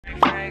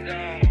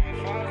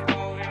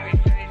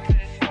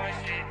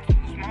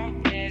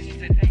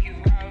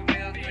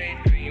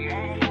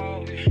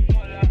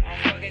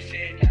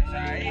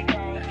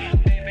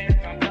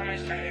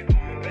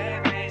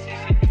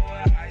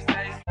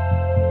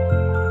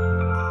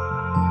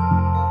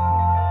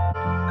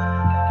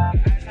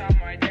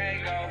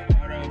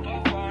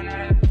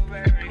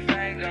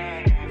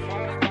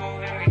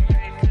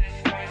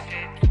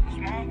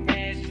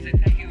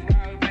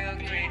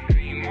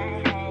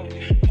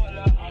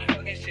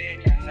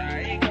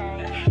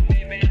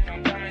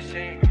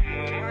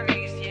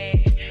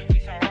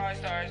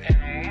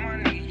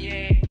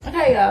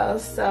Okay, y'all,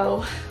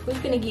 so we're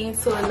gonna get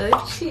into a little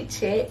chit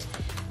chat.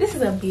 This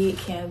is a big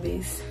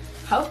canvas.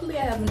 Hopefully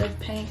I have enough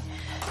paint.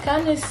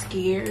 Kind of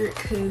scared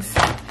because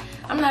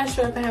I'm not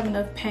sure if I have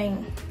enough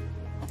paint.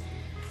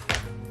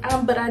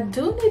 But I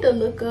do need to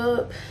look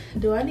up,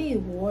 do I need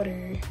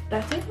water? But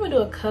I think I'm gonna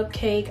do a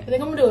cupcake. I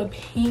think I'm gonna do a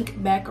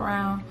pink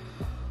background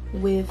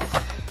with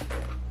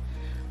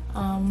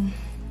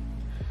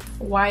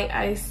white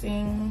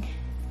icing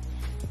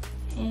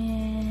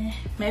and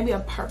maybe a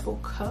purple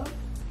cup.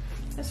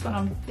 That's what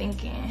I'm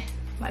thinking,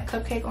 like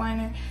cupcake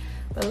liner.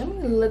 But let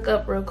me look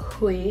up real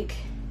quick.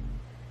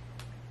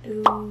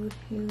 Do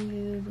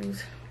you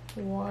use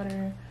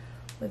water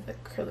with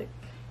acrylic?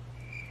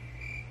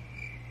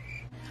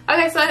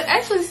 Okay, so it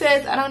actually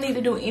says I don't need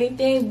to do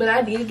anything, but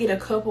I did get a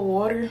cup of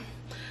water.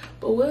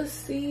 But we'll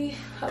see.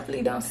 Hopefully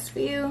it don't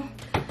spill.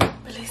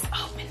 But let's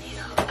open it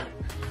up.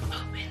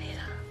 Open it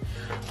up.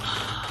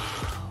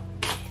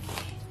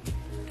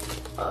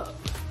 Open it up.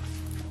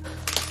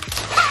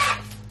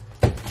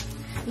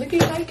 Look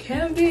at my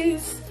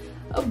canvas.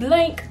 A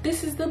blank.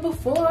 This is the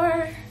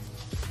before.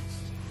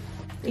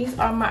 These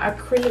are my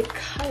acrylic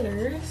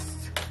colors.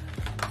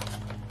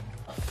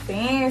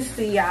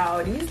 Fancy,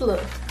 y'all. These look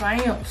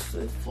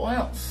fancy.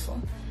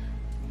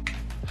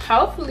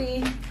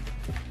 Hopefully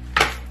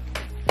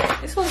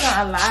this wasn't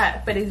a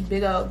lot for this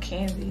big old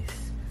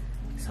canvas,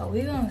 so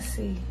we're gonna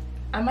see.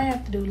 I might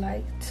have to do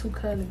like 2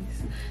 colors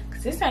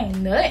because this ain't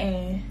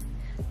nothing.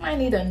 Might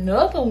need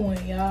another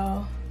one,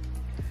 y'all,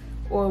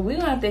 or we're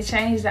gonna have to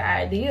change the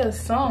idea of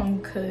something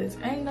because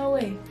ain't no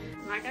way.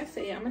 Like I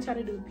said, I'm gonna try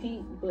to do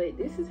pink, but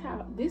this is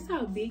how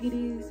big it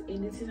is,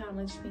 and this is how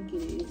much pink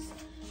it is.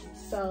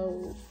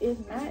 So if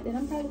not, then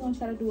I'm probably gonna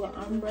try to do an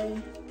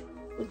ombre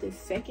with the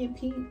second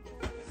pink.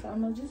 So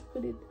I'm gonna just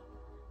put it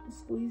and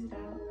squeeze it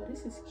out. Oh,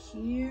 this is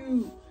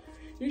cute.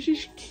 This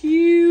is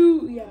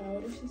cute,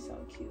 y'all. This is so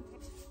cute.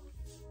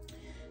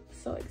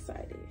 So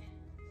excited.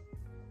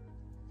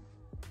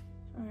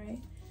 All right.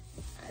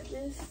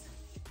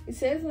 It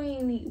says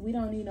we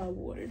don't need no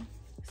water,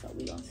 so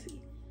we gonna see.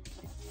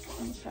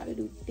 I'm gonna try to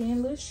do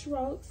thin little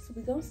strokes.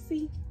 We gonna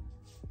see.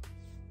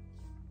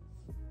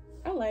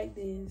 I like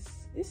this.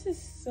 This is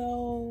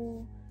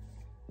so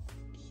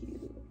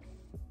cute.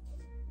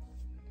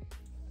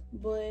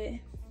 But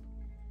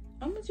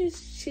I'm gonna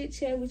just chit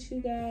chat with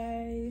you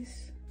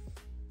guys.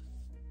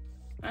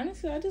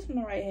 Honestly, I just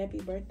wanna write happy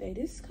birthday.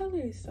 This color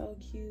is so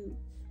cute.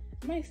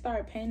 I might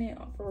start painting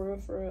for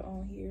real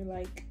on here.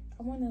 Like,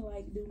 I wanna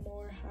like do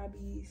more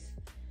hobbies,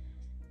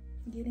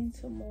 get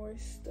into more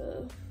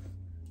stuff.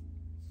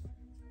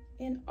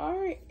 And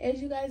art, as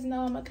you guys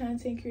know, I'm a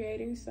content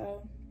creator,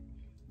 so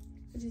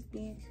I'm just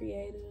being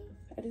creative.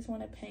 I just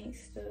want to paint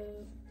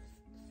stuff,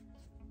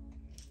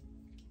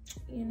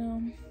 you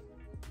know.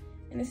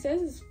 And it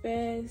says it's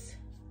fast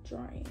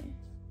drying,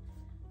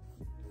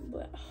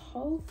 but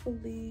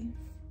hopefully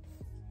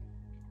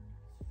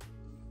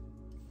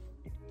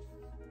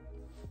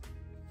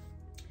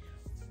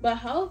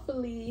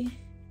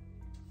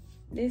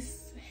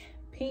this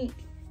pink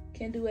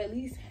can do at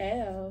least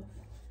half.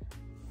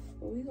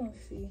 But we gonna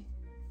see.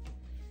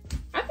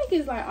 I think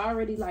it's like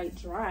already like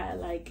dry.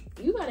 Like,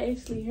 you gotta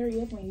actually hurry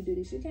up when you do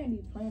this. You can't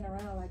be playing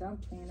around like I'm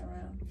playing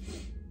around.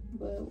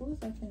 But what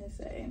was I finna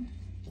say?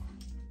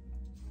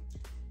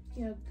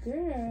 Your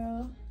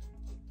girl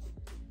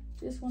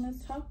just wanna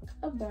talk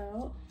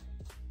about,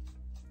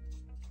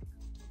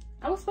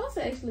 I was supposed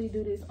to actually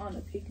do this on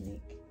a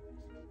picnic.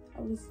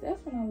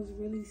 That's when I was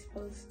really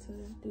supposed to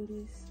do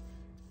this.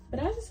 But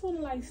I just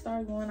wanna like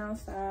start going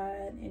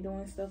outside and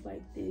doing stuff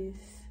like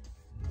this.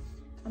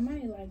 I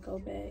might like go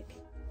back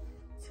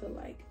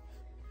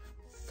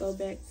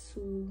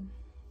to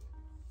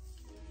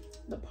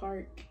the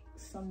park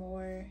some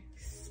more,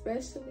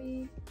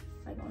 especially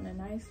like on a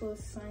nice little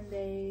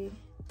Sunday,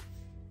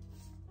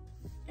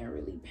 and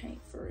really paint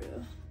for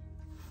real.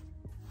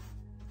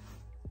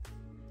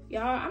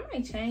 Y'all, I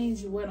might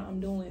change what I'm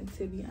doing,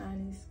 to be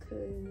honest,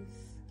 because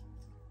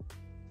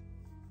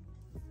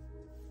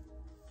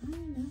I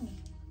don't know.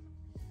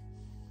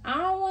 I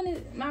don't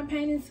want my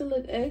painting to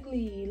look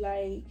ugly.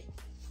 Like,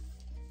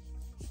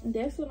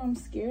 that's what I'm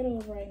scared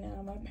of right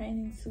now, my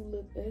painting to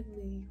look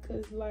ugly.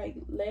 Because like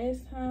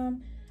last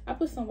time, I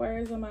put some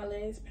words on my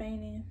last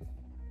painting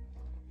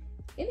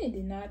and it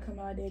did not come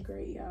out that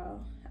great,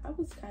 y'all. I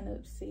was kind of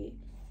upset.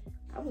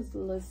 I was a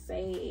little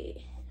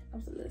sad.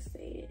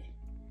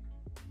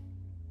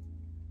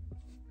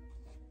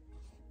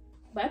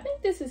 But I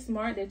think this is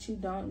smart that you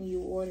don't need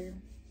water.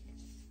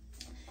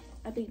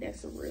 I think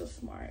that's a real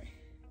smart.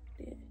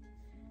 That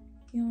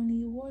you don't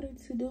need water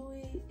to do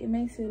it. It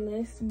makes it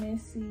less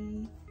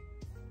messy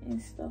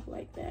and stuff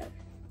like that.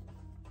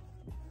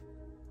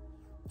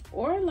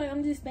 Or like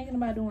I'm just thinking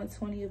about doing a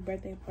 20th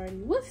birthday party.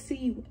 We'll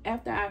see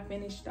after I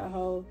finish the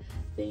whole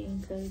thing,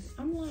 because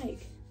I'm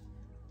like,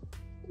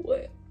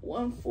 what,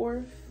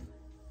 1/4?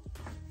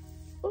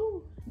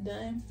 Oh,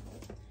 done.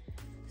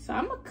 So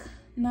I'm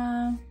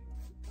nah.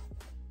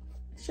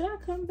 Should I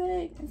come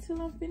back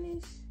until I'm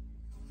finished?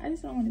 I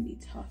just don't want to be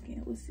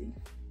talking. We'll see.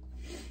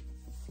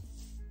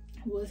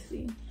 We'll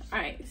see.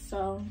 Alright,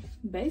 so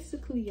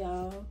basically,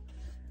 y'all,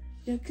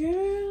 your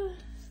girl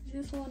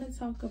just want to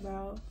talk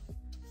about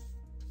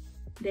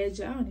that.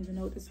 I don't even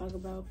know what to talk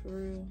about for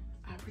real.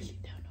 I really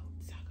don't know what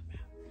to talk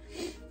about.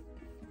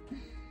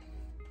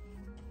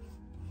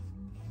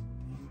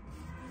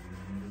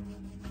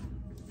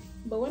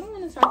 But what I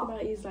want to talk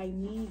about is like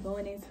me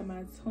going into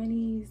my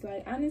 20s.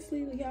 Like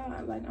honestly,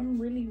 y'all, like I'm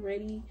really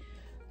ready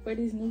for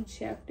this new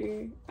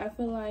chapter. I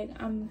feel like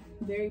I'm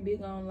very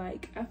big on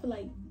like, I feel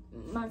like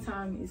my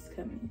time is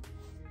coming.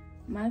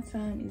 My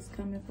time is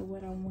coming for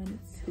what I wanted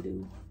to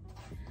do.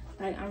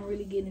 Like I'm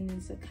really getting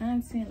into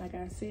content like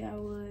I said I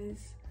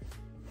was.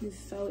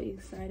 Just so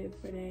excited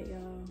for that,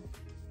 y'all.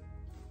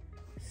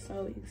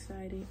 So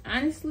excited.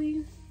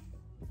 Honestly,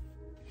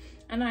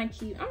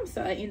 I'm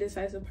so an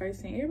indecisive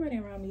person. Everybody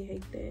around me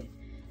hate that.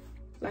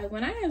 Like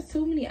when I have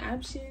too many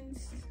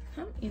options,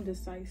 I'm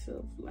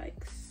indecisive. Like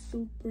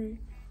super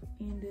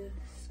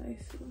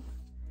indecisive.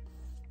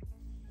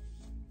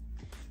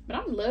 But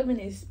I'm loving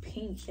this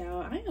pink,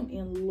 y'all. I am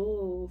in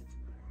love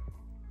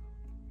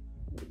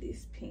with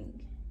this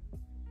pink.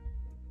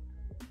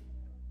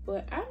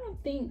 But I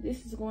don't think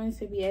this is going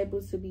to be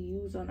able to be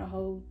used on the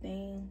whole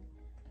thing.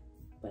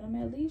 But I'm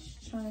at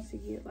least trying to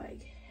get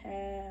like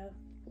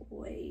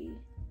halfway.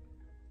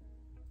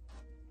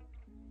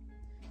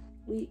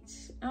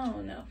 Which, I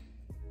don't know.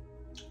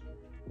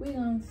 We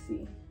gonna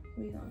see.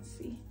 We gonna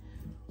see.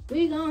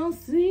 We gonna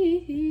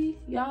see,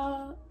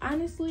 y'all.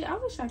 Honestly, I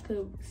wish I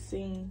could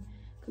sing.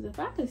 Because if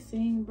I could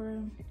sing,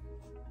 bro,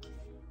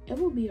 it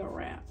would be a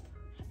rap.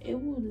 It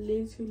would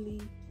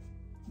literally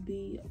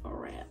be a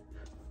rap.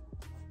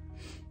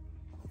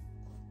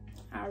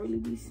 I really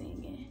be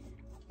singing.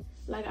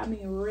 Like, I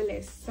mean,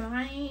 really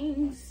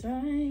sing.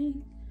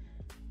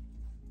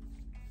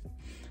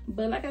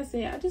 But like I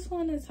said, I just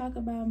want to talk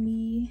about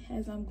me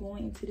as I'm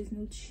going into this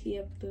new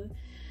chapter.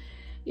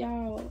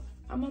 Y'all,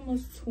 I'm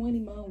almost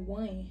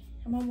 21.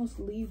 I'm almost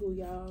legal,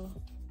 y'all.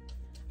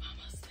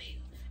 Almost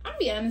legal. I'm gonna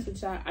be honest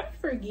with y'all. I'm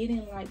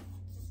forgetting, like,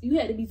 you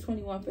had to be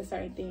 21 for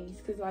certain things.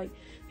 Because, like,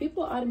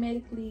 people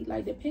automatically,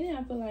 like, depending,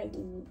 I feel like,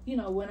 you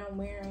know, what I'm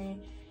wearing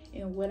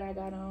and what I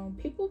got on,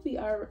 people be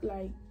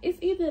like, it's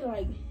either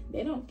like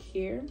they don't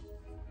care.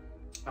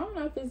 I don't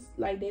know if it's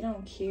like they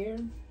don't care,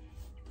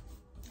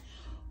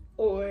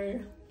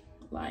 or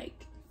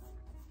like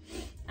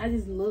I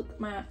just look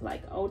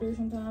like older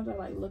sometimes. I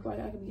like look like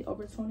I could be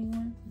over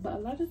 21, but a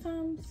lot of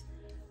times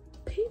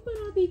people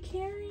don't be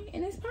caring,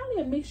 and it's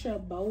probably a mixture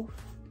of both.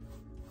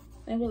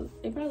 They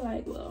probably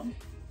like, well,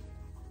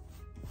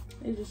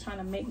 they're just trying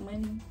to make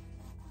money.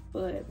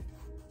 But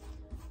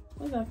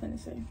what was I finna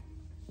say?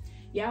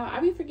 Y'all, I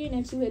be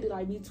forgetting that you had to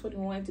like be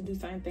 21 to do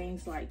certain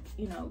things, like,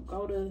 you know,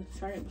 go to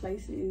certain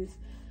places.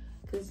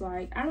 Cause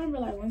like I remember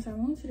like one time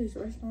I went to this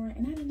restaurant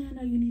and I did not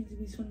know you needed to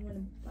be 21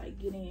 to like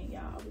get in,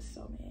 y'all. I was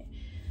so mad.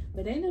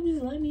 But they ended up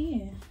just letting me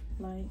in.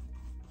 Like,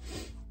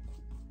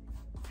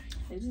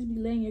 they just be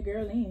letting your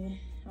girl in.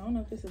 I don't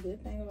know if it's a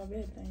good thing or a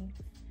bad thing.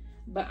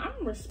 But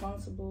I'm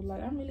responsible.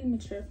 Like, I'm really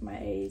mature for my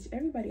age.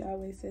 Everybody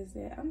always says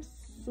that. I'm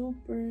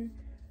super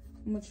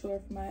mature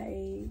for my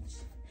age.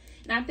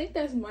 And I think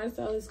that's more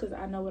so is because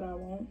I know what I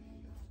want.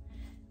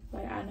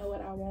 Like, I know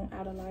what I want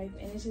out of life.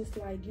 And it's just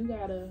like, you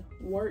gotta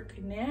work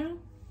now.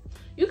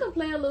 You can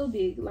play a little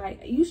big.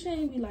 Like, you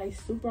shouldn't be like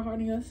super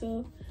hard on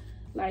yourself.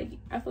 Like,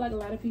 I feel like a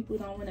lot of people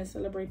don't want to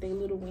celebrate their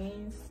little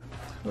wins.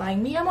 Like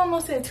me, I'm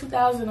almost at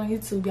 2,000 on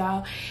YouTube,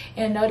 y'all.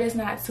 And no, that's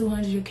not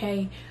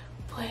 200K.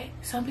 But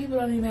some people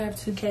don't even have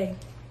 2K.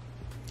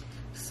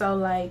 So,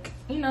 like,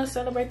 you know,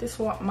 celebrate the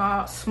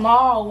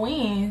small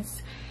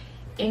wins.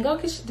 And go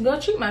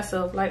treat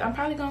myself. Like, I'm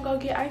probably gonna go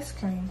get ice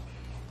cream.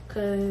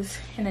 Because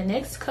in the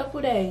next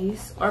couple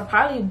days, or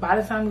probably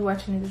by the time you're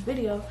watching this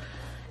video,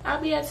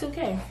 I'll be at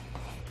 2K.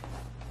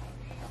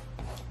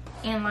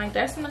 And, like,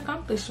 that's an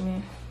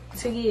accomplishment.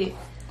 To get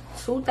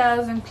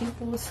 2,000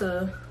 people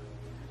to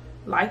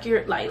like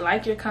your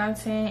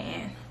content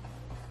and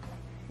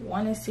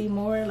want to see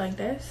more, like,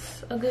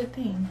 that's a good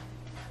thing.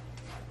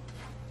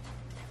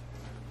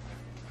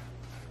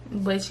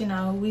 But, you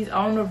know, we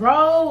on the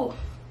road.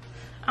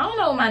 I don't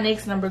know what my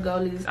next number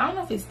goal is. I don't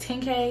know if it's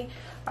 10K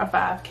or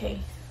 5K.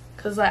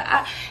 Cause like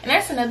and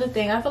that's another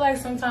thing. I feel like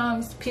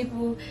sometimes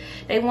people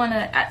they don't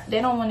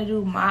want to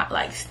do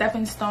like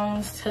stepping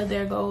stones to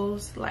their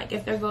goals. Like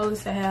if their goal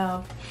is to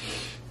have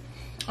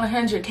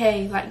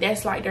 100K, like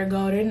that's like their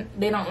goal.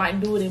 They don't like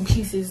do it in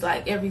pieces,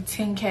 like every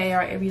 10K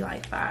or every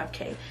like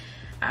 5K.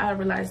 I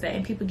realized that,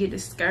 and people get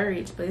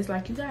discouraged, but it's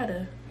like you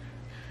gotta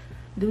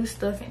do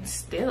stuff in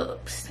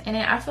steps. And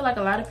then I feel like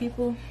a lot of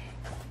people,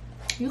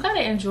 you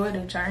gotta enjoy the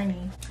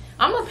journey.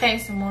 I'm gonna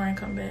paint some more and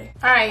come back.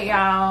 All right,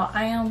 y'all,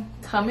 I am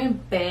coming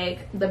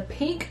back. The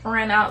pink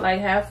ran out like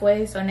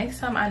halfway, so next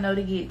time I know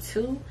to get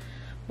 2.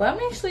 But I'm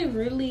actually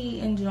really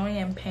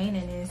enjoying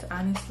painting this,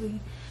 honestly.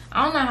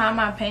 I don't know how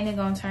my painting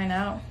gonna turn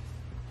out,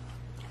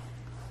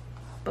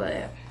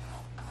 but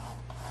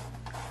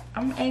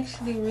I'm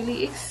actually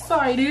really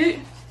excited.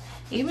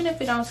 Even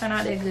if it don't turn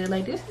out that good,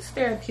 like this is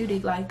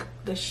therapeutic. Like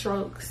the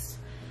strokes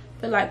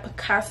feel like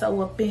Picasso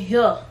up in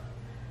here.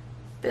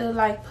 Feel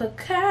like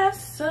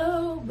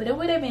Picasso. But it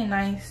would have been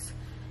nice,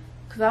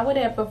 because I would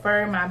have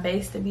preferred my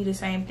base to be the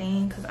same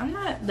thing, because I'm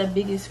not the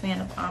biggest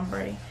fan of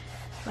ombre.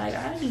 Like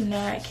I do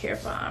not care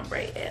for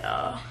ombre at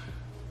all.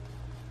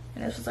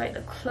 And this was like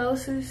the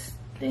closest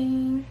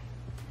thing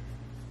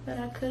that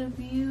I could have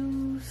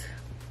used.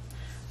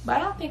 But I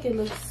don't think it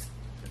looks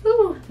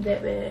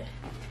that bad.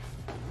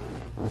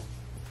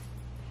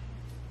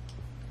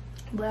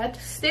 But I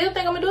still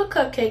think I'm gonna do a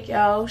cupcake,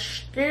 y'all.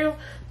 Still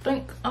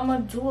think I'm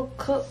gonna do a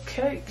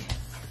cupcake.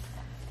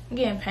 I'm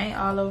getting paint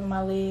all over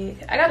my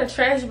leg. I got a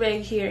trash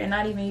bag here and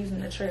not even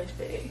using the trash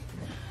bag.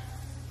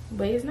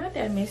 But it's not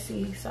that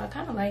messy, so I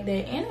kind of like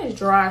that. And it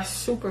dries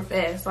super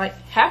fast. Like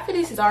half of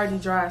this is already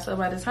dry, so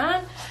by the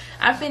time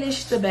I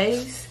finish the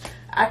base,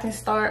 I can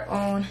start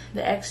on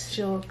the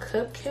actual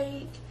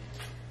cupcake.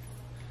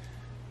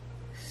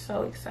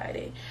 So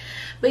excited.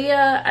 But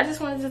yeah, I just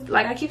wanted to,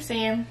 like I keep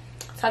saying,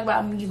 talk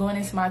about me going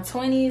into my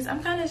 20s.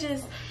 I'm kind of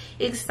just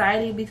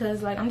excited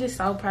because like I'm just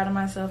so proud of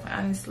myself,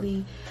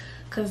 honestly,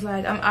 because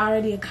like I'm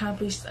already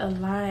accomplished a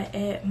lot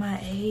at my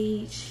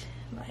age.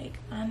 Like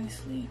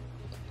honestly,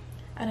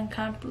 I done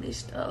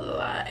accomplished a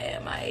lot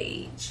at my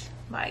age.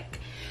 Like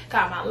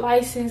got my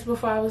license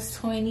before I was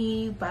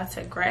 20, about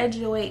to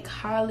graduate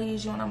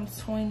college when I'm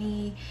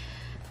 20.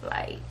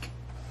 Like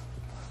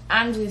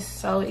I'm just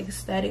so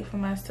ecstatic for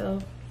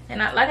myself. And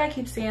like I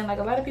keep saying, like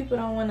a lot of people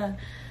don't want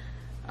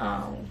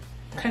to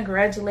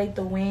congratulate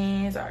the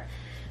wins or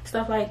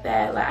stuff like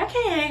that. Like I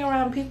can't hang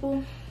around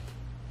people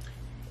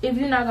if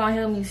you're not gonna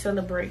help me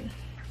celebrate.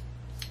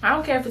 I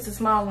don't care if it's a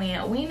small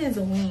win. A win is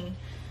a win.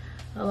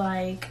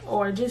 Like,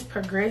 or just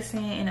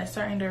progressing in a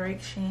certain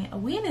direction. A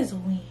win is a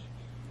win.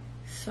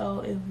 So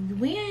if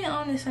we ain't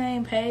on the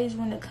same page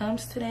when it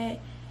comes to that,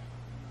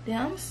 then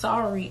I'm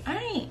sorry, I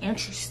ain't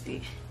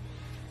interested.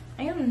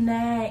 I am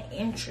not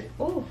interested.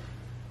 Oh,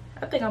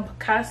 I think I'm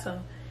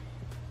Picasso.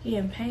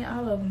 Getting paint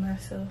all over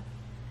myself.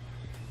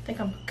 I think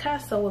I'm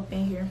Picasso up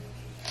in here.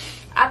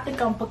 I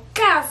think I'm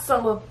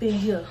Picasso up in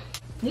here.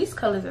 These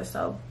colors are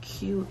so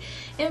cute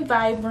and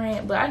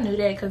vibrant, but I knew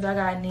that because I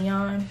got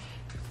neon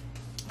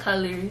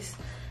colors.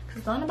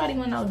 Because don't nobody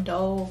want no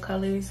dull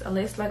colors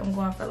unless like I'm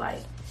going for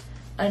like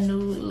a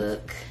nude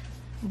look.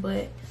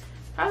 But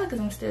probably because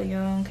I'm still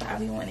young, I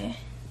be wanting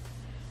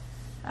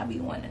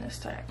a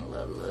certain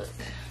little look.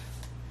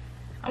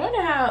 I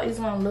wonder how it's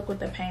gonna look with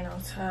the paint on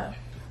top.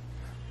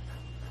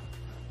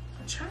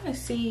 I'm trying to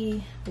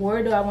see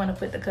where do I want to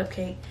put the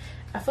cupcake.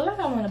 I feel like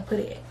I want to put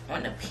it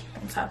on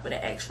top of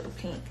the actual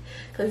pink,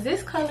 because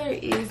this color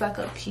is like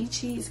a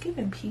peachy. It's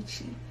giving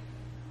peachy.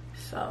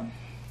 So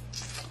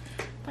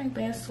I think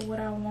that's what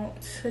I want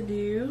to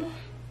do.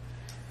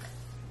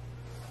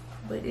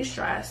 But this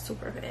dries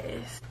super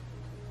fast.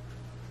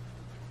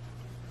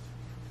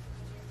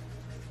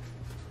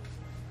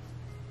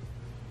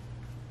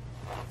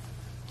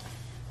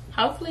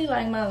 Hopefully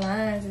like my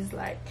lines is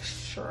like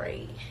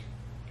straight.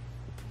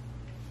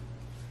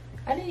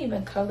 I didn't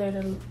even color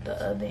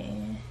the other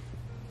end.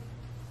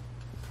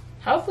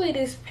 Hopefully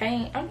this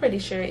paint, I'm pretty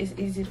sure it's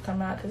easy to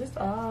come out because it's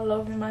all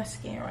over my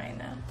skin right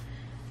now.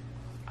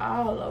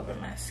 All over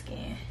my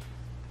skin.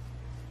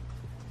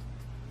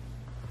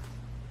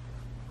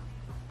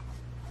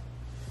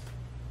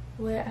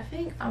 Well, I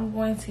think I'm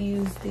going to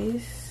use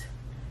this.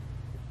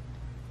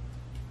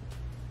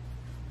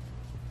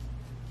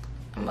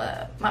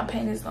 My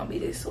paint is gonna be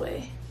this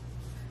way.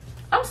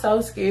 I'm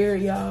so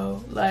scared,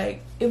 y'all.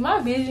 Like, if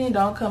my vision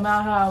don't come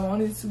out how I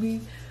want it to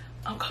be,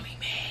 I'm gonna be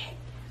mad.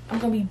 I'm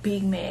gonna be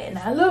big mad.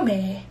 Not a little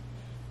mad,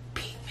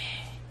 big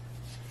mad.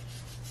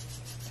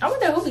 I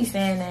wonder who be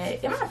saying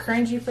that. Am I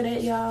cringy for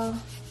that, y'all?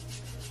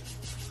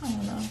 I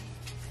don't know.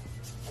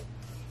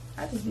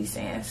 I just be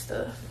saying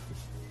stuff.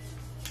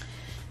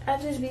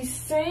 I just be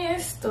saying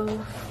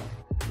stuff.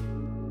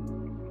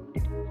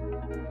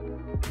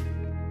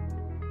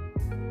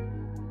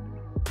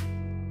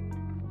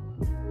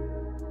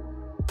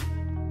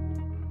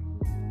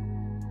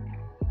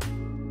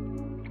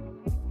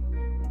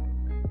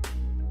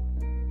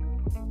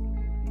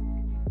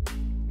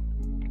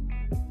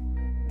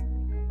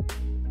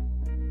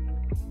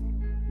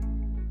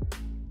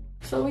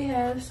 So we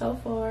have so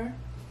far.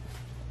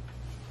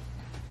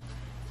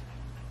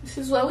 This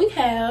is what we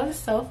have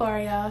so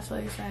far, y'all. So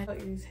excited. So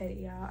irritated,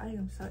 y'all. I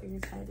am so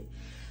irritated.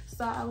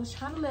 So I was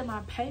trying to let my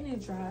painting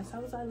dry. So I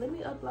was like, let me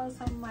upload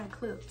some of my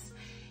clips.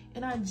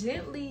 And I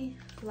gently,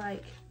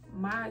 like,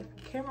 my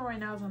camera right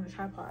now is on the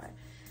tripod.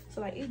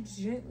 So like it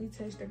gently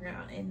touched the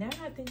ground, and now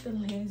I think the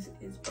lens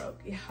is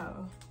broke,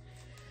 y'all.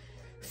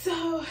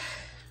 So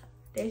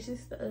that's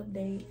just the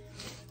update,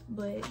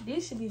 but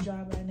this should be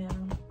dry by now.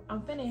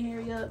 I'm finna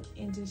hurry up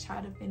and just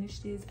try to finish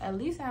this. At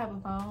least I have a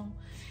phone,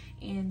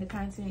 and the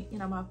content, you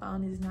know, my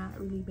phone is not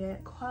really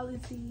bad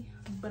quality,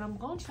 but I'm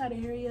gonna try to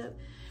hurry up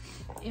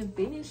and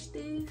finish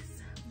this,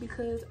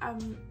 because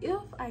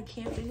if I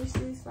can't finish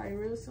this like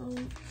real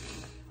soon,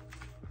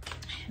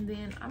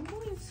 then I'm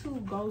going to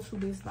go to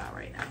Best Buy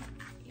right now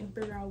and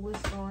figure out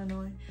what's going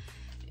on.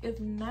 If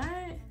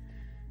not,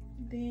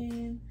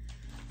 then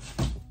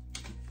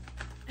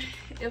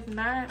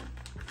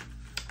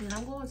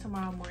I'm going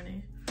tomorrow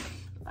morning,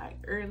 like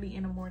early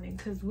in the morning,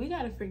 because we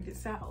gotta figure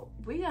this out.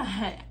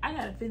 I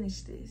gotta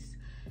finish this.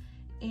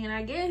 And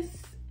I guess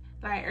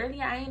like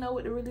earlier I ain't know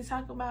what to really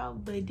talk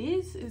about, but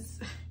this is,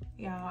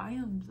 y'all, I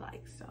am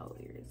like so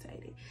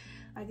irritated.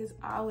 Like it's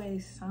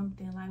always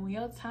something, like when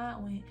it's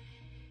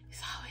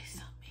always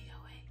something your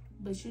way,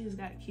 but you just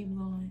gotta keep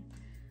going.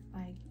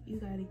 Like you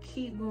gotta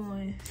keep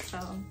going. So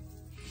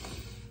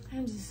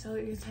I'm just so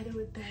irritated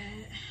with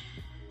that,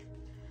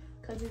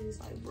 because it's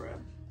just like, bruh,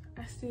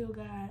 I still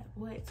got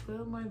what,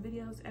 12 more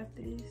videos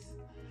after this.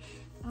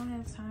 I don't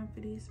have time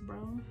for this,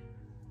 bro.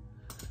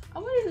 I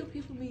wonder if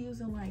people be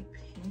using like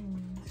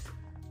pins.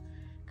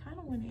 Kind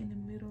of want it in the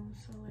middle,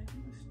 so like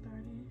I'm gonna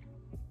start it.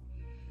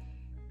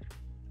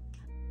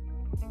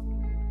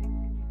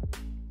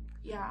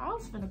 Yeah, I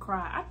was finna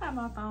cry. I thought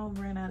my phone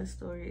ran out of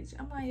storage.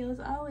 I'm like, yo, it's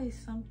always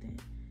something.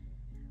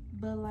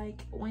 But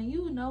like when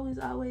you know it's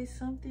always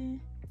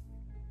something,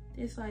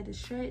 it's like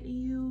distracting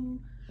you.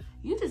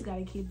 You just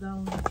gotta keep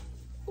going.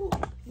 Ooh,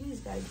 you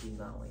just gotta keep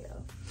going,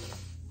 yo.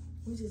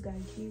 You just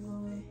gotta keep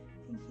going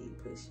and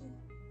keep pushing.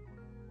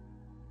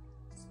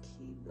 Just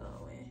keep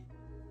going.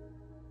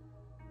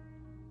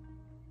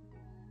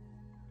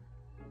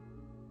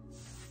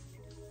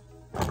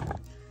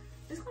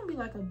 It's gonna be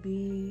like a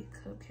big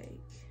cupcake.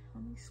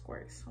 Let me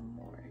squirt some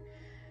more.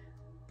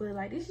 But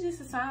like, this is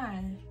just a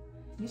sign.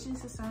 This is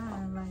just a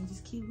sign. Like,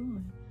 just keep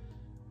going.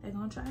 They're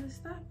gonna try to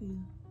stop you.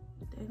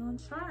 They're gonna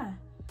try.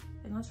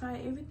 They're gonna try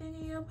everything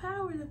in your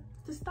power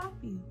to stop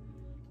you.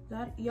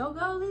 Your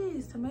goal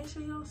is to make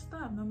sure you don't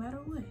stop no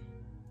matter what.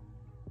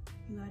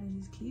 You gotta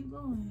just keep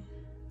going.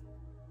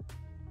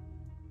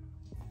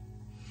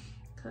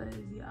 Cause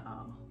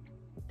y'all,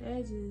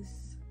 that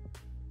just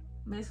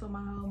mess with my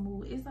whole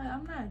mood. It's like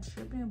I'm not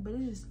tripping, but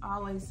it's just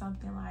always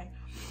something. Like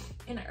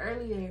in the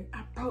earlier,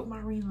 I broke my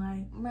ring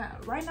light.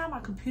 Right now my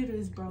computer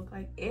is broke.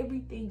 Like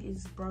everything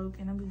is broke,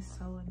 and I'm just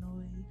so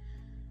annoyed.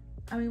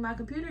 I mean, my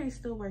computer is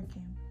still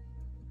working,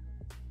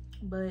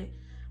 but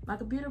my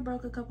computer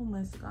broke a couple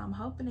months ago. I'm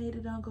hoping that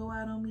it don't go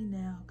out on me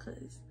now,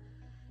 cause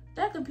if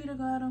that computer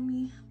go out on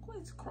me, I'm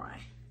going to cry.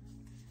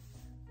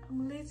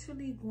 I'm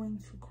literally going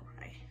to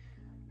cry.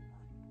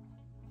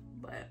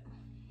 But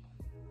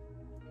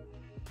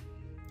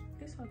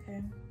it's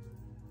okay.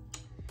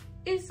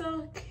 It's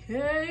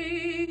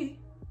okay.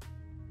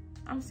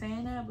 I'm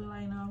saying that, but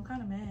like, no, I'm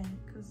kind of mad,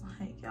 cause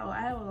like, yo, I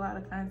have a lot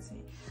of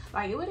content.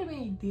 Like, it would have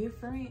been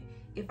different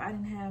if I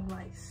didn't have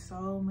like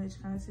so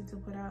much content to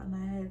put out and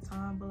I had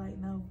time, but like,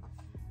 no,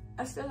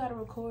 I still gotta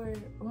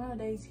record around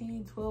day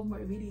 10, 12 more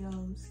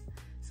videos.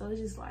 So it's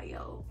just like,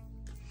 yo,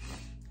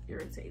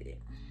 irritated.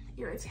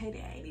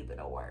 Irritated ain't even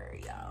a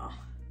word, y'all.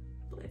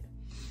 But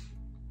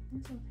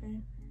it's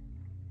okay.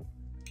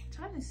 I'm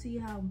trying to see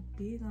how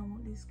big I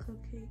want this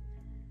cupcake.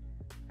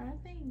 I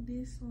think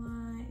this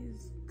line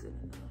is good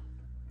enough.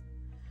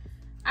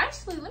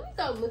 Actually, let me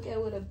go look at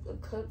what a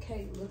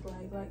cupcake look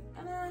like. Like,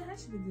 nah, that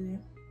should be good.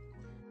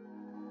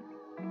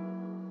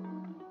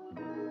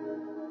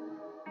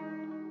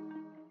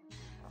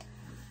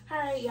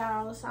 Alright,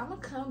 y'all, so I'm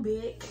gonna come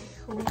back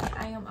when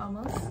I am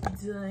almost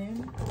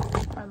done,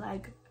 or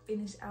like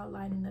finish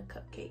outlining the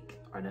cupcake,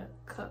 or the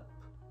cup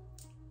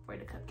for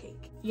the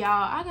cupcake. Y'all,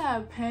 I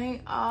got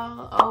paint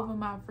all over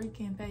my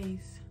freaking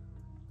face.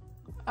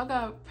 I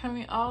got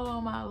paint all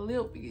on my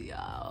lip,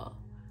 y'all.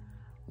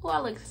 Oh, I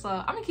look so,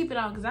 I'm gonna keep it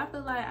on because I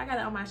feel like I got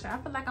it on my shirt. I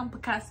feel like I'm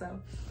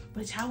Picasso.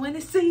 But y'all want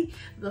to see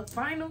the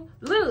final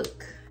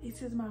look.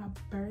 This is my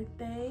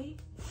birthday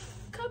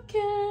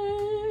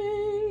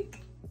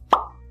cupcake.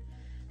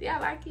 Do y'all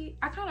like it?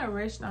 I kind of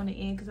rushed on the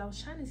end because I was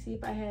trying to see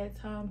if I had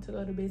time to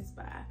go to Best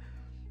Buy.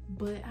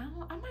 But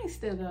I might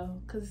still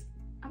go, because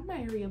I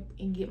might hurry up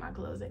and get my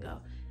clothes and go.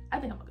 I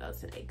think I'm gonna go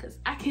today because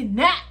I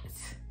cannot.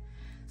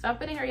 So I'm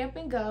gonna hurry up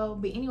and go.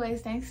 But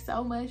anyways, thanks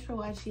so much for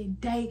watching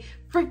day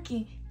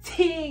freaking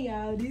 10,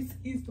 y'all. This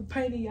is the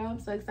party, y'all. I'm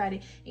so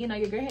excited. You know,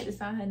 your girl had to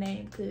sign her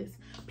name because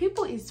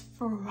people is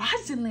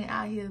fraudulent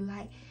out here.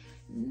 Like,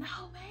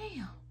 no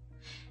ma'am,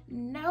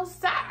 no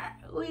sir,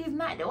 we's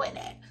not doing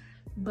that.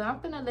 But I'm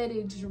gonna let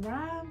it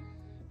dry.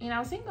 And I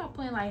was thinking about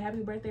putting like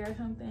happy birthday or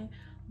something,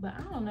 but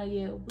I don't know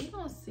yet. We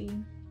gonna see.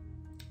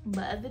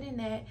 But other than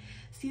that,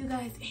 see you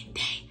guys in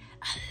day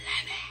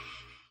 11.